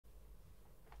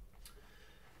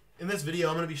In this video,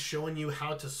 I'm going to be showing you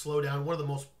how to slow down one of the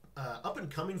most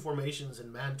up-and-coming formations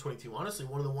in Madden 22. Honestly,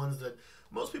 one of the ones that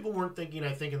most people weren't thinking,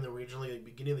 I think, in the originally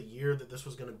beginning of the year that this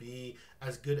was going to be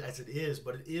as good as it is,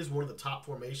 but it is one of the top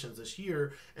formations this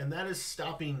year, and that is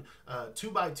stopping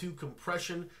 2x2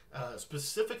 compression,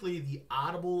 specifically the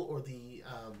audible or the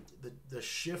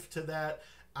shift to that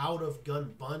out of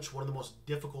gun bunch, one of the most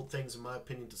difficult things in my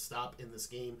opinion to stop in this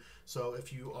game. So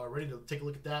if you are ready to take a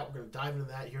look at that, we're going to dive into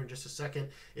that here in just a second.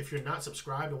 If you're not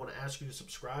subscribed, I want to ask you to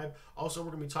subscribe. Also,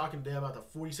 we're going to be talking today about the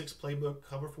 46 playbook,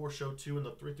 cover 4 show 2, and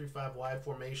the 3-3-5 wide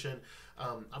formation.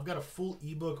 I've got a full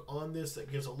ebook on this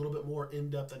that gives a little bit more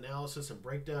in-depth analysis and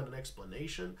breakdown and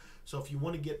explanation. So if you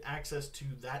want to get access to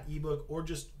that ebook or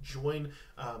just join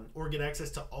or get access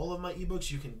to all of my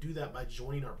ebooks, you can do that by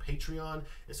joining our Patreon.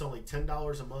 It's only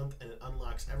 $10 a month and it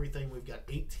unlocks everything. We've got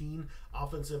 18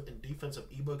 offensive and defensive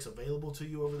ebooks available to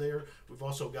you over there. We've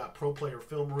also got pro player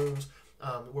film rooms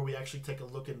where we actually take a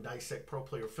look and dissect pro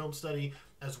player film study,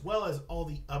 as well as all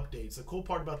the updates. The cool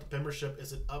part about the membership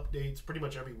is it updates pretty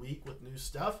much every week with new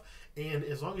stuff, and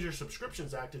as long as your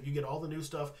subscription's active, you get all the new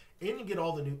stuff and you get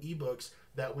all the new ebooks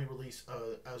that we release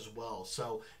as well.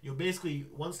 So you'll basically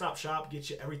one-stop shop,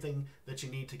 get you everything that you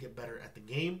need to get better at the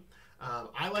game.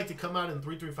 I like to come out in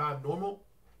 3-3-5 normal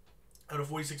out of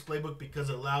 46 playbook because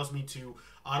it allows me to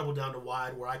audible down to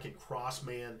wide where I can cross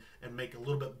man and make a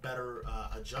little bit better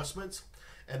adjustments.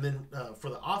 And then for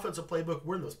the offensive playbook,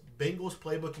 we're in this Bengals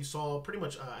playbook. You saw pretty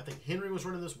much, I think Henry was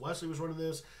running this, Wesley was running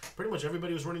this, pretty much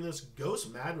everybody was running this.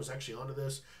 Ghost Madden was actually onto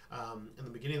this in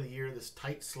the beginning of the year, this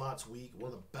tight slots week,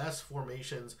 one of the best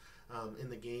formations in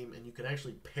the game. And you can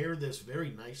actually pair this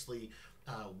very nicely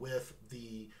with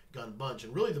the gun bunch.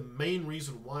 And really the main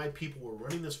reason why people were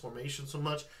running this formation so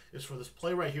much is for this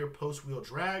play right here, post wheel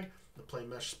drag, the play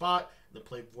mesh spot, and the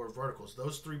play four verticals.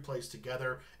 Those three plays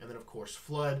together, and then of course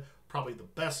flood, probably the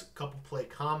best couple play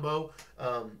combo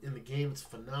in the game. It's a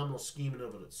phenomenal scheme in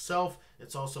and of itself.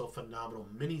 It's also a phenomenal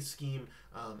mini scheme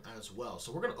as well.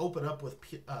 So we're going to open up with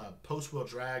post wheel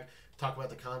drag, talk about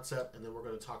the concept, and then we're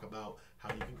going to talk about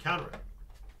how you can counter it.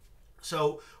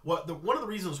 So one of the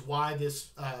reasons why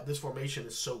this this formation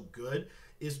is so good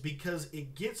is because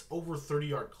it gets over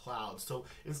 30-yard clouds. So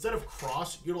instead of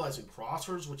utilizing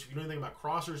crossers, which if you know anything about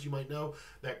crossers, you might know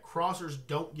that crossers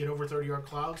don't get over 30-yard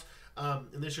clouds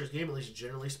in this year's game, at least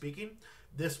generally speaking.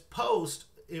 This post,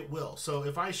 it will. So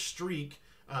if I streak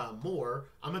more,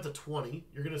 I'm at the 20.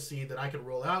 You're going to see that I can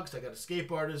roll out because I got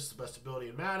escape artist, the best ability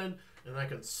in Madden, and I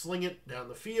can sling it down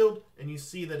the field, and you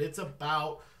see that it's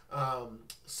about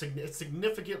it's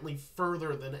significantly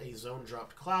further than a zone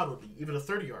dropped cloud would be, even a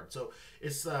 30-yard. So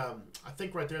it's I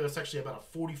think right there that's actually about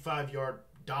a 45-yard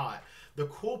dot. The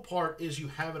cool part is you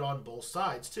have it on both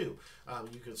sides too.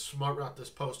 You can smart route this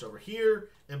post over here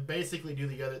and basically do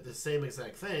the same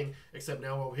exact thing, except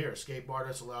now over here escape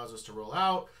artist allows us to roll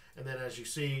out, and then as you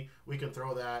see we can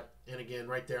throw that in again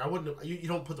right there. I wouldn't you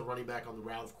don't put the running back on the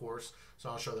route, of course, so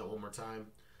I'll show that one more time.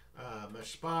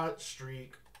 Mesh spot,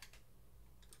 streak.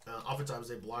 Oftentimes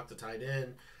they block the tight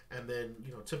end, and then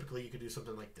typically you could do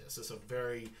something like this. It's a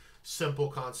very simple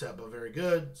concept, but very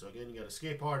good. So again, you got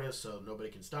escape artist, so nobody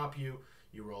can stop you.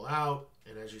 You roll out,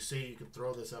 and as you see, you can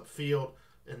throw this upfield,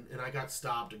 and I got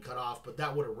stopped and cut off, but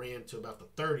that would have ran to about the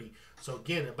 30. So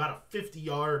again, about a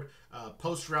 50-yard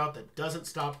post route that doesn't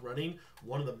stop running.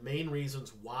 One of the main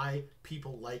reasons why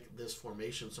people like this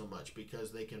formation so much,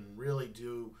 because they can really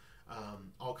do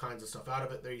all kinds of stuff out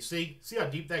of it. There you see how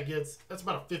deep that gets? That's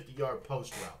about a 50-yard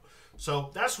post route.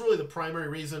 So that's really the primary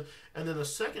reason. And then the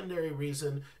secondary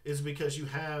reason is because you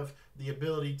have the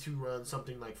ability to run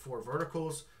something like 4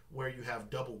 verticals where you have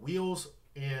double wheels,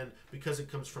 and because it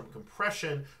comes from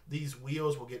compression, these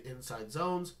wheels will get inside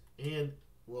zones and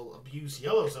will abuse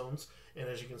yellow zones, and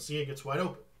as you can see, it gets wide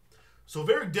open. So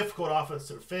very difficult offense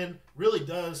to defend, really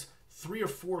does 3 or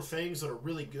 4 things that are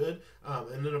really good,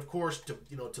 and then of course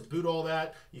to boot all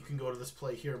that, you can go to this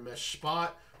play here, mesh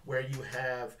spot, where you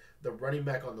have the running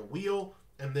back on the wheel,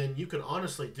 and then you can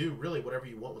honestly do really whatever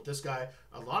you want with this guy.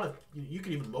 You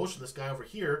can even motion this guy over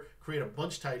here, create a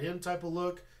bunch tight end type of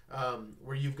look,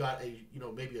 where you've got a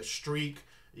maybe a streak,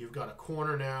 you've got a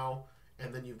corner now,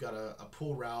 and then you've got a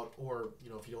pull route, or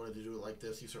if you wanted to do it like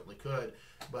this, you certainly could.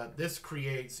 But this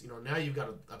creates now you've got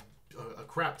a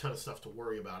crap ton of stuff to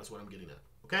worry about is what I'm getting at.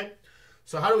 Okay,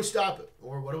 so how do we stop it,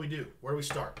 or what do we do? Where do we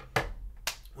start?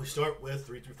 We start with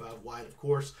 3-3-5 wide, of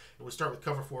course, and we start with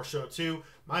cover 4 show 2.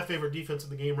 My favorite defense in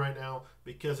the game right now,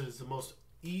 because it is the most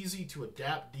easy to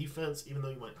adapt defense, even though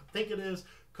you might not think it is.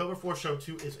 Cover 4 show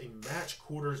 2 is a match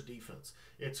quarters defense.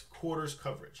 It's quarters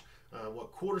coverage.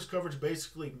 What quarters coverage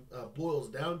basically boils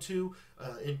down to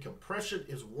in compression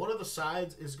is one of the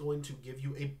sides is going to give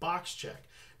you a box check.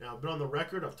 Now, I've been on the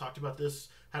record. I've talked about this,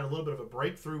 had a little bit of a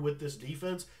breakthrough with this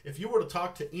defense. If you were to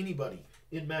talk to anybody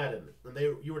in Madden and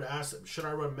you were to ask them, should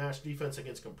I run match defense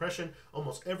against compression?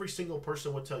 Almost every single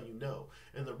person would tell you no.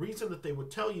 And the reason that they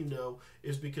would tell you no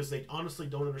is because they honestly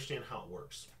don't understand how it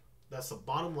works. That's the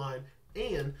bottom line.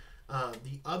 And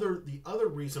the other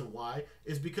reason why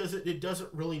is because it doesn't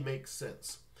really make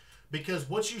sense. Because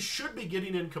what you should be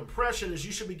getting in compression is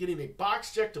you should be getting a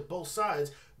box check to both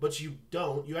sides, but you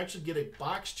don't. You actually get a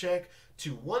box check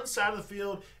to one side of the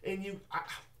field, and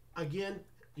again,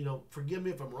 forgive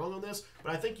me if I'm wrong on this,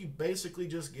 but I think you basically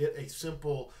just get a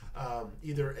simple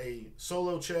either a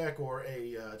solo check or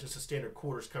just a standard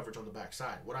quarters coverage on the back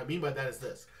side. What I mean by that is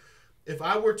this. If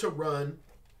I were to run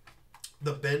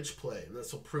the bench play, and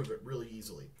this will prove it really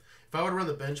easily. If I were to run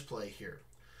the bench play here,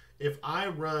 if I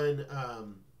run,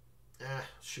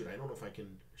 shoot, I don't know if I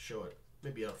can show it.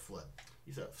 Maybe out of flood.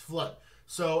 He's at flood.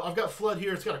 So I've got flood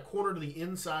here. It's got a corner to the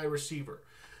inside receiver.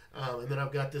 And then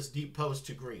I've got this deep post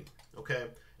to green. Okay?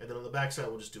 And then on the backside,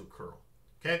 we'll just do a curl.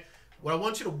 Okay? What I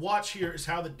want you to watch here is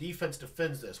how the defense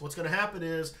defends this. What's going to happen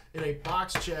is, in a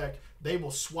box check, they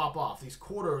will swap off. These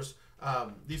quarters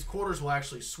will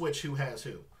actually switch who has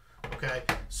who. Okay,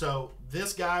 so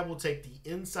this guy will take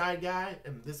the inside guy,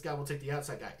 and this guy will take the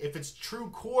outside guy. If it's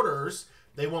true quarters,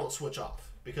 they won't switch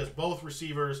off because both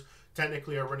receivers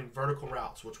technically are running vertical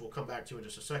routes, which we'll come back to in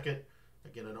just a second.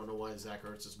 Again, I don't know why Zach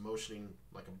Ertz is motioning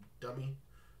like a dummy,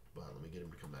 but let me get him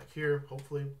to come back here,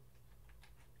 hopefully.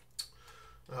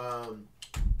 Call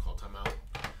timeout.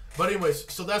 But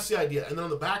anyways, so that's the idea. And then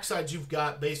on the backside, you've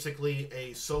got basically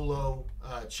a solo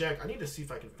check. I need to see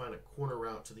if I can find a corner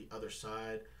route to the other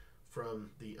side from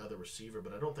the other receiver,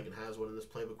 but I don't think it has one in this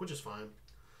playbook, which is fine.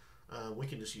 We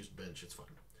can just use bench. It's fine.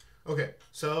 Okay,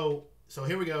 so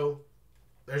here we go.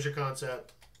 There's your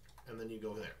concept, and then you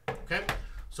go there. Okay,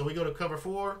 so we go to cover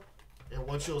 4, and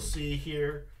what you'll see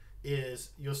here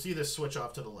is you'll see this switch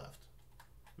off to the left.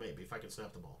 Maybe, if I can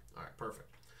snap the ball. All right, perfect.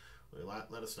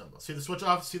 Let us snap the ball. See the switch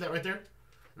off? See that right there?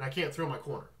 And I can't throw my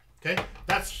corner. Okay,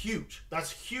 that's huge.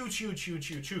 That's huge, huge, huge,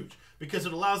 huge, huge. Because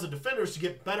it allows the defenders to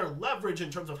get better leverage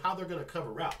in terms of how they're going to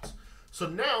cover routes. So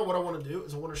now what I want to do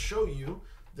is I want to show you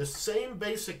the same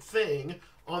basic thing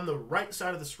on the right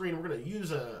side of the screen. We're going to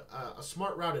use a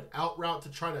smart routed out route to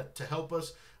try to help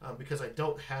us because I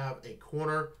don't have a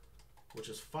corner, which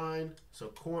is fine. So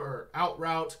corner, out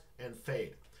route, and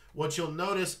fade. What you'll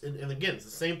notice, and again, it's the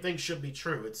same thing should be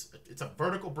true. It's a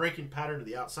vertical breaking pattern to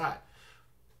the outside.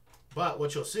 But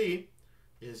what you'll see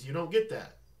is you don't get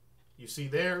that. You see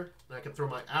there, and I can throw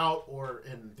my out, or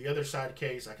in the other side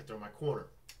case, I can throw my corner.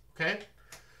 Okay?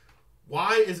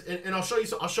 Why is, and I'll show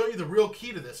you the real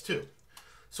key to this too.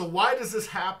 So why does this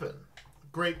happen?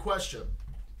 Great question.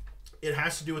 It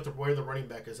has to do with where the running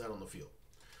back is at on the field.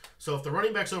 So if the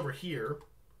running back's over here,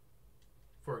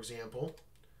 for example,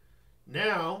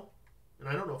 now, and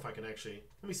I don't know if I can actually,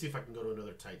 let me see if I can go to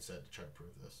another tight set to try to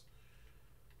prove this.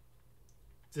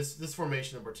 This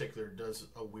formation in particular does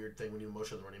a weird thing when you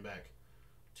motion the running back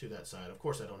to that side. Of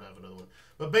course, I don't have another one,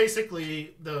 but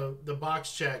basically the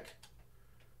box check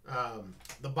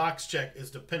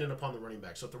is dependent upon the running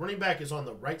back. So if the running back is on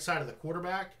the right side of the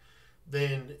quarterback,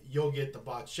 then you'll get the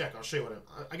box check. I'll show you what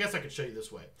I guess I could show you this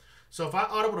way. So if I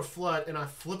audible to flood and I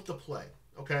flip the play,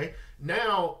 okay,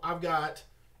 now I've got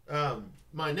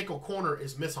my nickel corner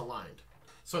is misaligned.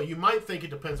 So you might think it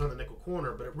depends on the nickel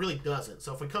corner, but it really doesn't.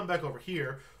 So if we come back over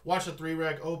here, watch the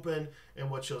 3-rec open,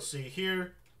 and what you'll see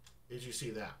here is you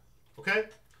see that. Okay?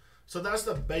 So that's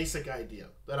the basic idea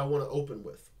that I want to open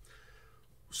with.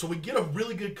 So we get a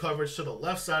really good coverage to the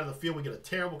left side of the field. We get a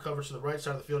terrible coverage to the right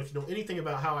side of the field. If you know anything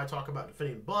about how I talk about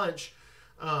defending bunch,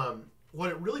 what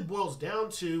it really boils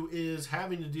down to is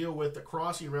having to deal with the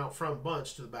crossing route from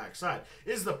bunch to the backside.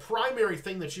 It is the primary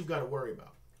thing that you've got to worry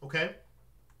about. Okay?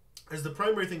 Is the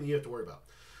primary thing that you have to worry about.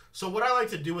 So what I like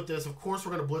to do with this, of course,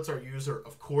 we're going to blitz our user.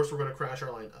 Of course, we're going to crash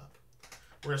our line up.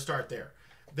 We're going to start there.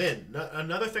 Then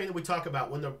another thing that we talk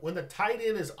about, when the tight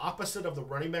end is opposite of the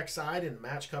running back side in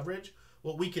match coverage,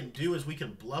 what we can do is we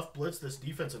can bluff blitz this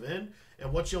defensive end.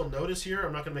 And what you'll notice here,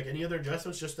 I'm not going to make any other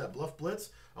adjustments, just that bluff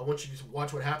blitz. I want you to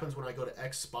watch what happens when I go to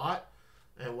X spot.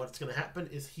 And what's going to happen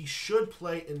is he should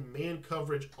play in man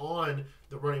coverage on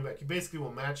the running back. He basically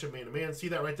will match him man-to-man. See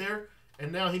that right there?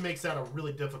 And now he makes that a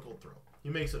really difficult throw. He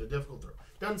makes it a difficult throw.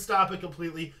 Doesn't stop it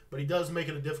completely, but he does make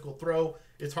it a difficult throw.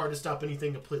 It's hard to stop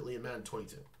anything completely in Madden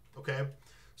 22. Okay?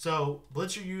 So,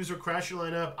 blitz your user, crash your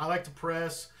lineup. I like to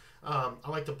press. I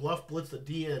like to bluff blitz the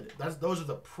D end. Those are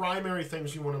the primary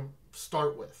things you want to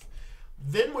start with.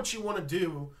 Then what you want to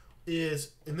do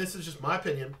is, and this is just my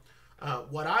opinion,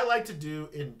 what I like to do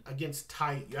against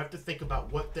tight, you have to think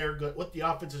about what the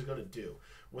offense is going to do.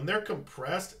 When they're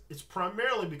compressed, it's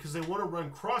primarily because they want to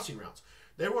run crossing routes.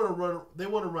 They want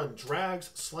to run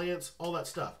drags, slants, all that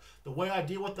stuff. The way I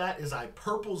deal with that is I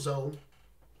purple zone.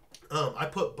 I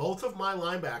put both of my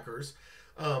linebackers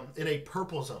in a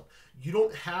purple zone. You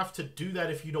don't have to do that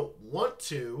if you don't want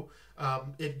to.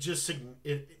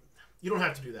 You don't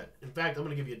have to do that. In fact, I'm going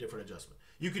to give you a different adjustment.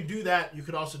 You can do that. You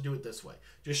could also do it this way.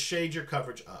 Just shade your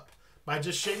coverage up. By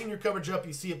just shading your coverage up,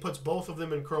 you see it puts both of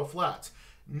them in curl flats.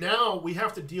 Now we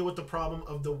have to deal with the problem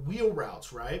of the wheel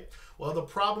routes, right? Well, the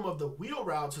problem of the wheel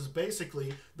routes is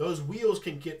basically those wheels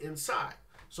can get inside.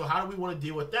 So how do we want to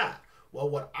deal with that? Well,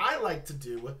 what I like to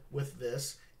do with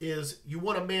this is you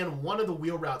want to man one of the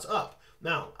wheel routes up.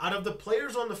 Now, out of the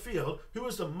players on the field, who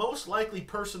is the most likely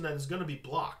person that is going to be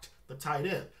blocked? The tight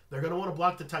end. They're going to want to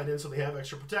block the tight end so they have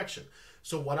extra protection.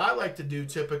 So what I like to do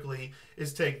typically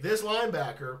is take this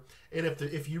linebacker, and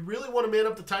if you really want to man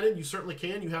up the tight end, you certainly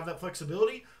can. You have that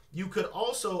flexibility. You could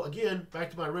also, again,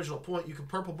 back to my original point, you could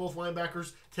purple both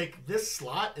linebackers, take this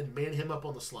slot, and man him up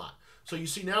on the slot. So you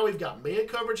see now we've got man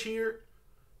coverage here,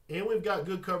 and we've got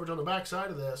good coverage on the backside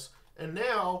of this. And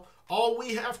now all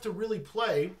we have to really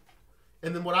play,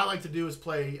 and then what I like to do is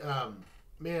play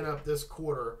man up this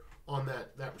quarter on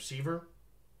that receiver.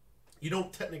 You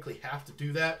don't technically have to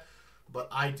do that, but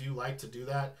I do like to do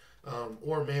that.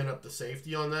 Or man up the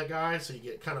safety on that guy, so you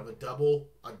get kind of a double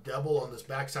on this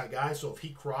backside guy. So if he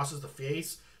crosses the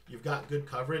face, you've got good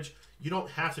coverage. You don't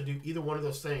have to do either one of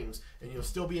those things, and you'll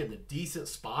still be in a decent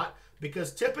spot,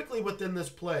 because typically within this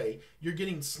play, you're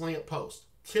getting slant post.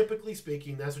 Typically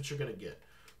speaking, that's what you're going to get.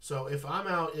 So if I'm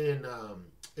out in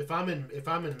if I'm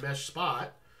in mesh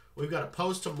spot, we've got a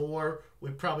post to more.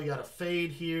 We've probably got a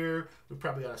fade here. We've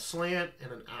probably got a slant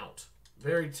and an out.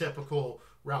 Very typical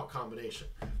route combination.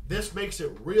 This makes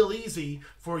it real easy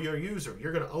for your user.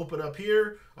 You're going to open up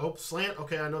here. Oh, slant.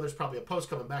 Okay, I know there's probably a post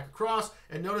coming back across.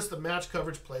 And notice the match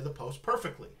coverage play the post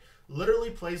perfectly. Literally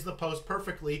plays the post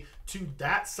perfectly to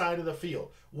that side of the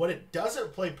field. What it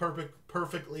doesn't play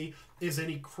perfectly is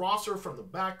any crosser from the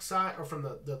back side or from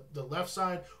the left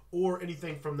side, or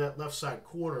anything from that left side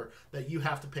corner that you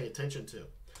have to pay attention to.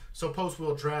 So post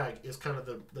wheel drag is kind of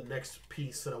the next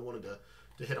piece that I wanted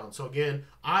to hit on. So again,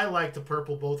 I like to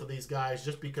purple both of these guys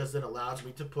just because it allows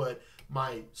me to put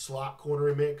my slot corner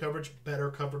in man coverage, better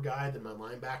cover guy than my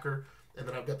linebacker, and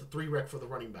then I've got the 3-rec for the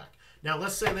running back. Now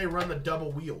let's say they run the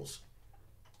double wheels,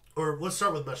 or let's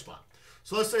start with mesh spot.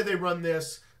 So let's say they run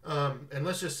this, and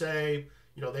let's just say,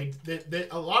 you know, they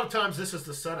a lot of times this is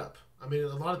the setup. I mean,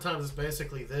 a lot of times it's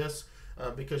basically this,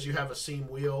 because you have a seam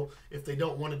wheel. If they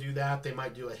don't want to do that, they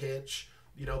might do a hitch,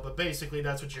 you know, but basically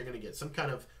that's what you're going to get. Some kind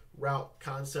of route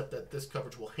concept that this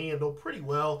coverage will handle pretty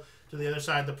well to the other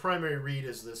side. The primary read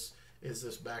is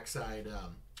this backside,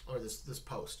 or this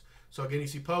post. So again, you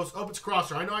see post. Oh, it's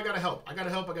crosser. I know I got to help. I got to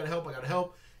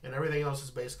help. And everything else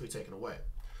is basically taken away.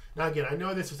 Now again, I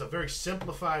know this is a very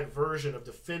simplified version of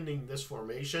defending this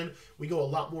formation. We go a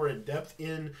lot more in depth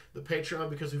in the Patreon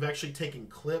because we've actually taken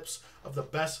clips of the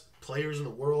best players in the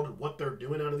world and what they're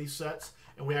doing out of these sets.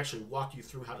 And we actually walk you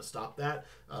through how to stop that,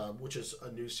 which is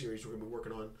a new series we're going to be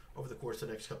working on over the course of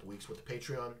the next couple weeks with the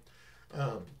Patreon.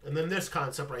 And then this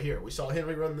concept right here. We saw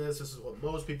Henry run this. This is what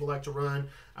most people like to run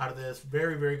out of this.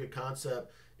 Very, very good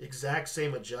concept. Exact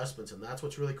same adjustments, and that's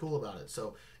what's really cool about it.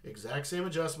 So exact same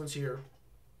adjustments here.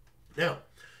 Now,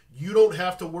 you don't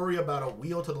have to worry about a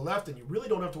wheel to the left, and you really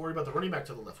don't have to worry about the running back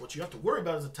to the left. What you have to worry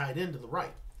about is a tight end to the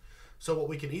right. So what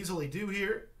we can easily do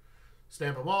here,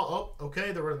 stamp them all. Oh,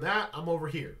 okay, they're running that. I'm over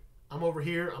here. I'm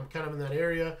kind of in that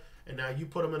area. And now you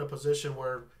put them in a position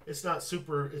where it's not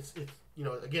super, it's you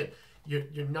know, again,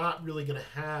 you're not really going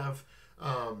to have,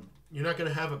 you're not going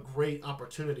to have a great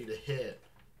opportunity to hit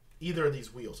either of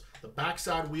these wheels. The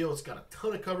backside wheel, it's got a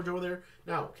ton of coverage over there.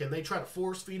 Now, can they try to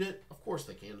force feed it? Of course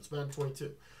they can. It's Madden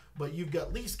 22. But you've got,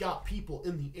 at least got people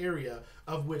in the area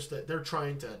of which that they're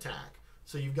trying to attack.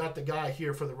 So you've got the guy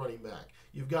here for the running back.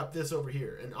 You've got this over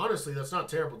here. And honestly, that's not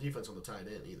terrible defense on the tight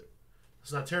end either.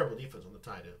 It's not terrible defense on the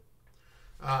tight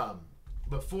end.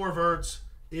 But 4 verts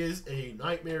is a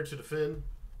nightmare to defend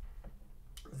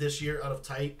this year out of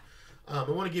tight. I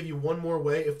want to give you one more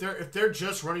way. If they're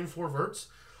just running 4 verts,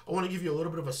 I want to give you a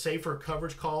little bit of a safer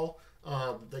coverage call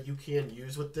that you can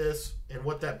use with this. And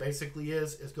what that basically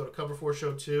is go to cover 4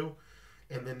 show 2.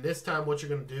 And then this time what you're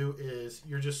going to do is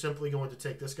you're just simply going to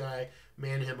take this guy,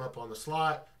 man him up on the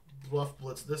slot, bluff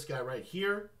blitz this guy right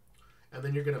here, and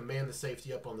then you're going to man the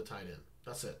safety up on the tight end.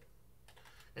 That's it.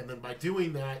 And then by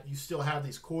doing that, you still have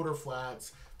these quarter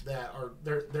flats that are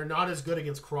they're not as good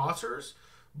against crossers,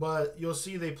 but you'll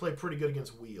see they play pretty good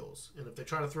against wheels. And if they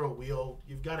try to throw a wheel,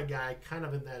 you've got a guy kind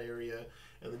of in that area,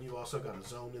 and then you've also got a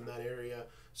zone in that area.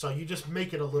 So you just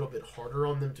make it a little bit harder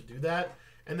on them to do that.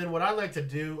 And then what I like to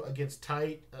do against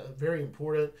tight, very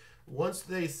important, once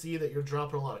they see that you're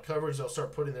dropping a lot of coverage, they'll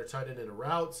start putting their tight end into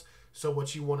routes. So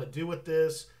what you want to do with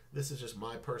this is just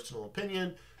my personal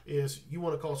opinion, is you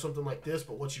want to call something like this,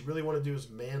 but what you really want to do is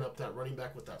man up that running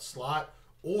back with that slot.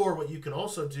 Or what you can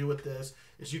also do with this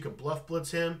is you can bluff blitz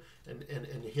him,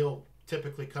 and he'll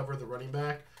typically cover the running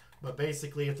back. But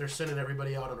basically, if they're sending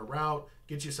everybody out on a route,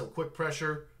 get you some quick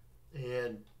pressure,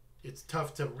 and it's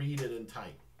tough to read it in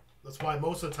tight. That's why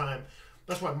most of the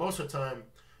time,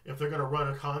 if they're going to run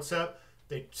a concept,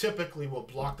 they typically will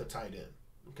block the tight end,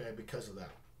 okay, because of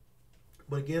that.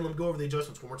 But again, let me go over the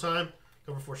adjustments one more time.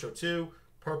 Cover 4 show 2,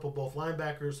 purple both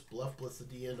linebackers, bluff blitz the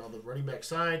D end on the running back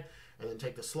side, and then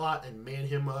take the slot and man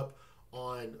him up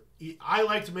on. I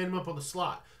like to man him up on the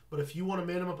slot, but if you want to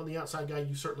man him up on the outside guy,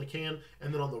 you certainly can.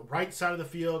 And then on the right side of the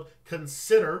field,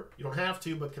 consider, you don't have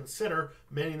to, but consider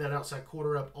manning that outside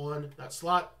quarter up on that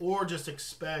slot, or just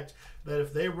expect that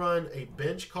if they run a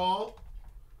bench call,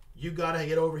 you got to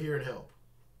get over here and help.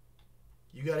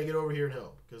 You got to get over here and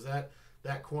help, because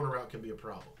that corner route can be a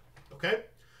problem. Okay?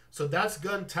 So that's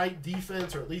gun tight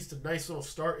defense, or at least a nice little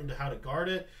start into how to guard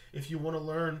it. If you want to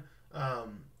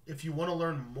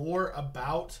learn more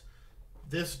about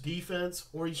this defense,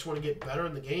 or you just want to get better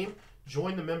in the game,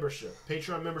 join the membership.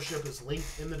 Patreon membership is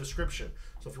linked in the description.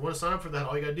 So if you want to sign up for that,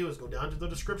 all you got to do is go down to the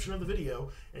description of the video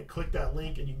and click that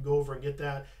link, and you can go over and get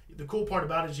that. The cool part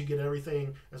about it is you get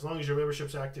everything. As long as your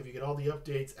membership's active, you get all the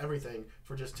updates, everything,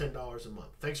 for just $10 a month.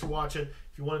 Thanks for watching.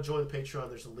 If you want to join the Patreon,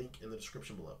 there's a link in the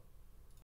description below.